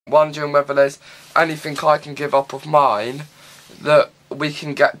wondering whether there's anything I can give up of mine that we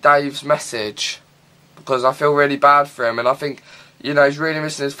can get Dave's message, because I feel really bad for him, and I think, you know, he's really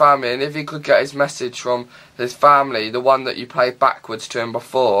missing his family, and if he could get his message from his family, the one that you played backwards to him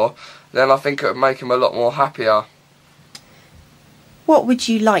before, then I think it would make him a lot more happier. What would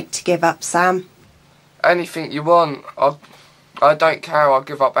you like to give up, Sam? Anything you want. I don't care, I'll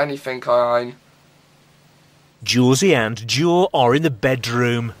give up anything I own. Josie and Jo are in the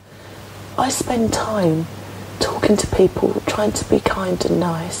bedroom. I spend time talking to people, trying to be kind and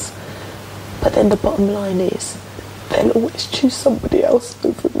nice, but then the bottom line is they'll always choose somebody else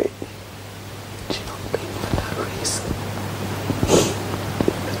over me. Do you know what I mean? For no reason.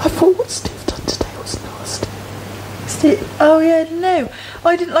 I thought what Steve done today was nasty. Steve? Oh yeah, no,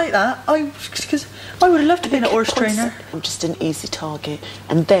 I didn't like that. Because I would have loved to be an horse trainer. I'm just an easy target,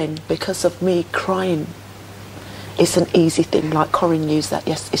 and then because of me crying, it's an easy thing. Like Corinne used that.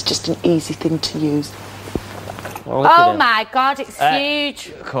 Yes, it's just an easy thing to use. Well, oh my God, it's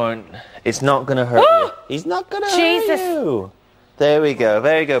huge. Corinne, it's not going to hurt you. He's not going to hurt you. There we go.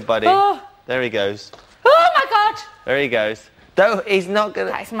 There you go, buddy. Oh. There he goes. Oh my God. There he goes. Though he's not going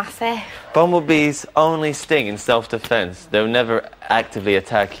to... That's massive. Bumblebees only sting in self-defence. They'll never actively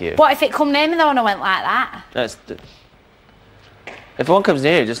attack you. What if it come near me though and I went like that? That's... If one comes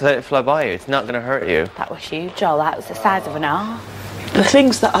near you, just let it fly by you. It's not going to hurt you. That was huge, Joel. That was the size of an arm. The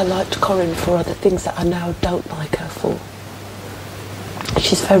things that I liked Corinne for are the things that I now don't like her for.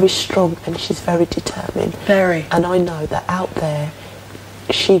 She's very strong and she's very determined. Very. And I know that out there,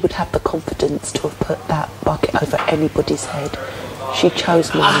 she would have the confidence to have put that bucket over anybody's head. She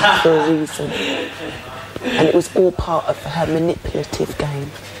chose mine for a reason. And it was all part of her manipulative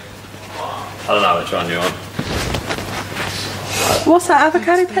game. I don't know which one you want. What's that,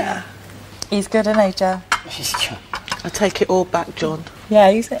 avocado pitter? He's good, isn't he, Joe? He's good. I take it all back, John. Yeah,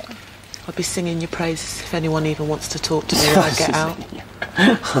 he's it. I'll be singing your praises if anyone even wants to talk to me when I get out.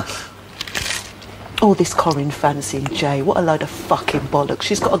 All this Corinne fancying Jay, what a load of fucking bollocks.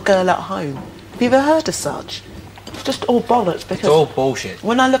 She's got a girl at home. Have you ever heard of such? It's just all bollocks because... It's all bullshit.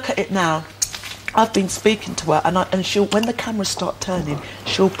 When I look at it now, I've been speaking to her and she'll, when the cameras start turning,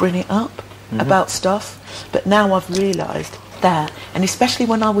 she'll bring it up about stuff. But now I've realised that, and especially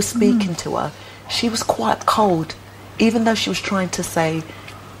when I was speaking to her, she was quite cold, even though she was trying to say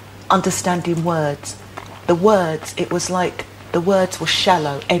understanding words. The words, it was like the words were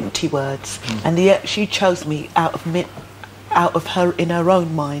shallow, empty words, and she chose me out of her, in her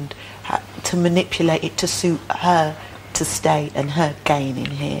own mind, to manipulate it to suit her to stay and her gain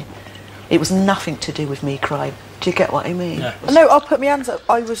in here. It was nothing to do with me crying. Do you get what I mean? Yeah. No, I'll put my hands up.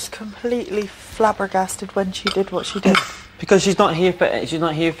 I was completely flabbergasted when she did what she did. Because she's not here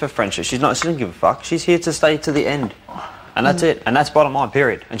for friendship. She doesn't give a fuck. She's here to stay to the end. And that's it. And that's bottom line,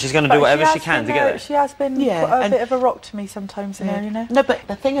 period. And she's going to do whatever she can to get there. She has been a bit of a rock to me sometimes in there, you know? No, but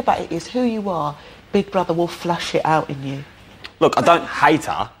the thing about it is who you are, Big Brother will flush it out in you. Look, I don't hate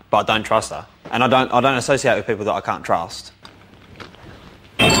her, but I don't trust her. And I don't associate with people that I can't trust.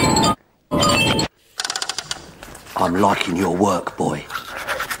 I'm liking your work, boy.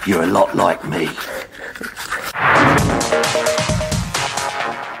 You're a lot like me.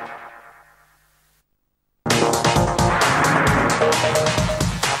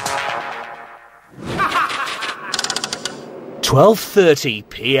 £12:30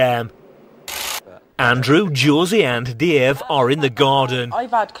 p.m. Andrew, Josie and Dave are in the garden.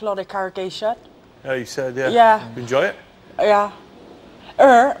 I've had colonic irrigation. Oh, you said, yeah. Yeah. You enjoy it? Yeah.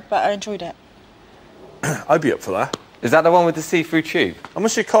 But I enjoyed it. I'd be up for that. Is that the one with the see-through tube? How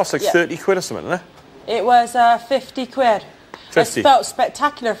much did it cost? Like 30 quid or something, isn't it? It was 50 quid. 50? It felt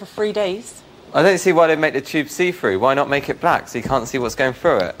spectacular for 3 days. I don't see why they make the tube see-through. Why not make it black so you can't see what's going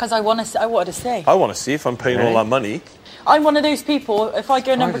through it? Because I wanted to see. I want to see if I'm paying all that money. I'm one of those people, if I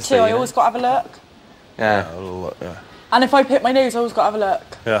go number 2, I always got to have a look. Yeah. Yeah. And if I pick my nose, I always got to have a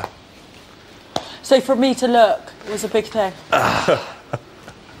look. Yeah. So for me to look was a big thing.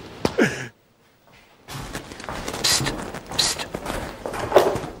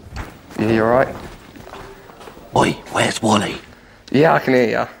 Yeah, you alright? Oi, where's Wally? Yeah, I can hear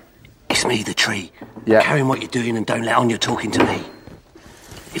you. It's me, the tree. Yeah. Carry on what you're doing and don't let on you're talking to me.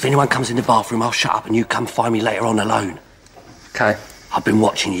 If anyone comes in the bathroom, I'll shut up and you come find me later on alone. Okay. I've been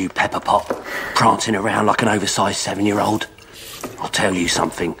watching you, Pepper Pot, prancing around like an oversized 7-year-old. I'll tell you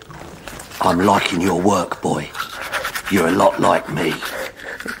something. I'm liking your work, boy. You're a lot like me.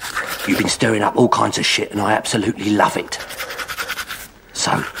 You've been stirring up all kinds of shit and I absolutely love it.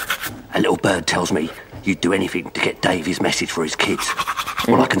 So, a little bird tells me you'd do anything to get Dave his message for his kids.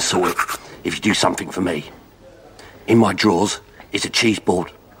 Well, I can sort it if you do something for me. In my drawers is a cheese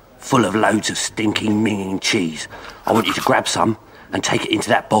board full of loads of stinking, minging cheese. I want you to grab some and take it into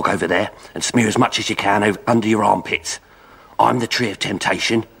that bog over there and smear as much as you can under your armpits. I'm the tree of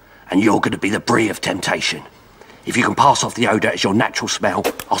temptation, and you're going to be the brie of temptation. If you can pass off the odour as your natural smell,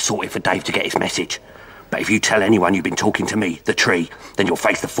 I'll sort it for Dave to get his message. But if you tell anyone you've been talking to me, the tree, then you'll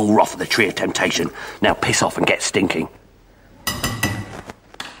face the full wrath of the tree of temptation. Now piss off and get stinking.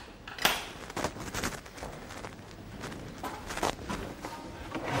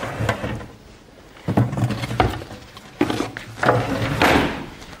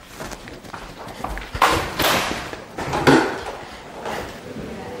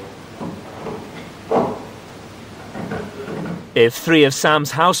 If 3 of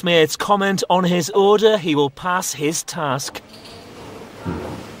Sam's housemates comment on his order, he will pass his task.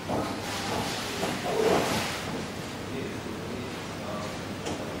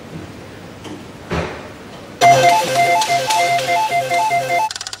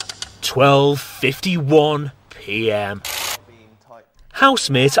 £12:51 p.m.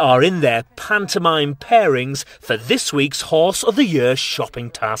 Housemates are in their pantomime pairings for this week's Horse of the Year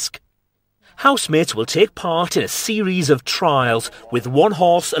shopping task. Housemates will take part in a series of trials, with one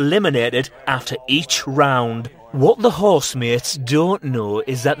horse eliminated after each round. What the housemates don't know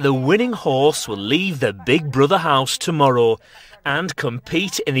is that the winning horse will leave the Big Brother house tomorrow and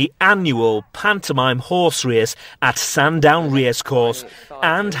compete in the annual pantomime horse race at Sandown Racecourse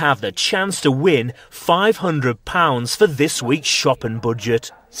and have the chance to win £500 for this week's shopping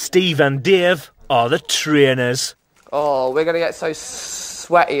budget. Steve and Dave are the trainers. Oh, we're going to get so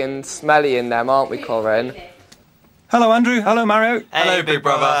sweaty and smelly in them, aren't we, Corin? Hello, Andrew. Hello, Mario. Hello, Big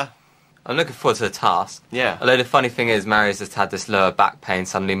Brother. I'm looking forward to the task. Yeah. Although the funny thing is, Mario's just had this lower back pain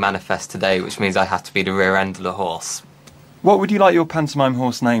suddenly manifest today, which means I have to be the rear end of the horse. What would you like your pantomime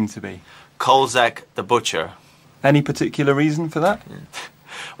horse name to be? Kolzek the Butcher. Any particular reason for that?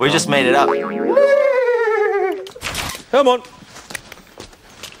 We just made it up. Come on.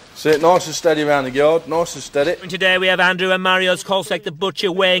 Sit nice and steady around the yard, nice and steady. And today we have Andrew and Mario's Kolsek the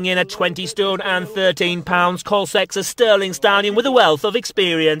Butcher weighing in at 20 stone and 13 pounds. Kolsek's a sterling stallion with a wealth of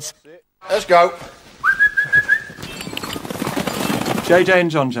experience. Let's go. JJ and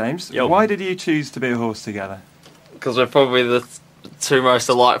John James, Yo. Why did you choose to be a horse together? Because we're probably the two most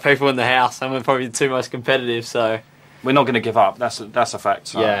alike people in the house, and we're probably the two most competitive, so... We're not going to give up, that's a fact.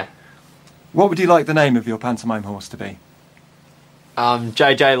 So. Yeah. What would you like the name of your pantomime horse to be?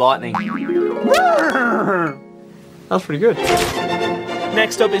 JJ Lightning. That's pretty good.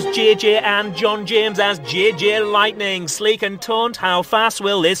 Next up is JJ and John James as JJ Lightning. Sleek and taunt, how fast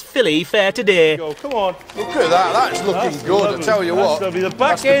will this filly fare today? Go, come on. Look at that, that's looking good, I tell you what.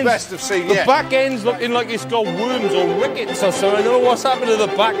 That's the best I've seen yet. The back end's looking like it's got worms or rickets or something. I don't know what's happened to the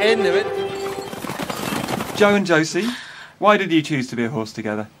back end of it. Joe and Josie, why did you choose to be a horse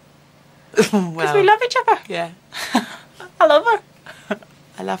together? Because we love each other. Yeah. I love her.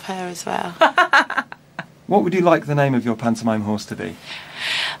 I love her as well. What would you like the name of your pantomime horse to be?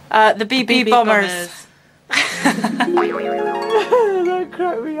 The BB Bombers. Don't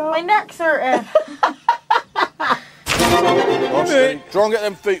crack me up. My neck's hurting. Try and get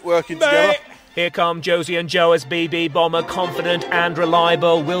them feet working together. Here come Josie and Joe as BB Bomber, confident and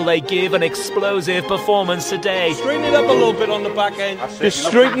reliable. Will they give an explosive performance today? Straighten it up a little bit on the back end. Just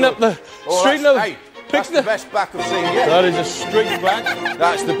straighten up the... Hey, that's the best back I've seen yet. That is a straight back.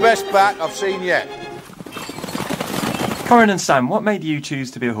 That's the best back I've seen yet. Corin and Sam, what made you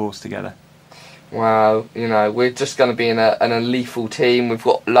choose to be a horse together? Well, you know, we're just going to be in a lethal team. We've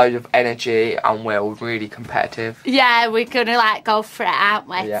got loads of energy and we're really competitive. Yeah, we're going to go for it, aren't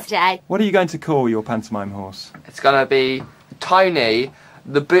we, today? What are you going to call your pantomime horse? It's going to be Tony,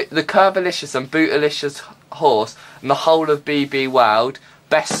 the Curvilicious and Bootylicious horse, and the whole of BB World,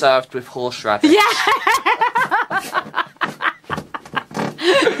 best served with horseradish. Yeah!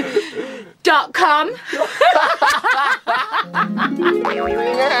 .com.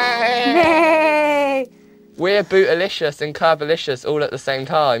 We're Bootylicious and Curvilicious all at the same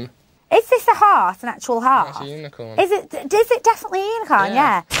time. Is this a horse, an actual horse? It's a unicorn. Is it definitely a unicorn?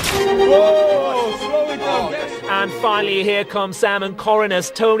 Yeah. Whoa, slow it down. And finally, here comes Sam and Corin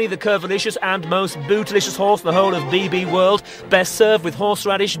as Tony, the Curvilicious and most bootylicious horse in the whole of BB World, best served with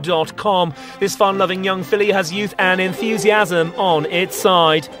horseradish.com. This fun-loving young filly has youth and enthusiasm on its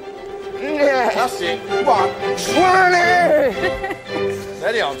side. Yeah, that's it. Come on.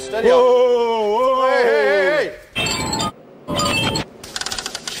 Steady on, steady on. Whoa. Hey.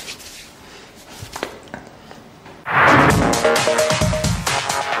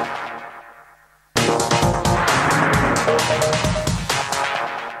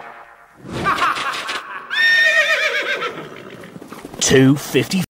 $2.50.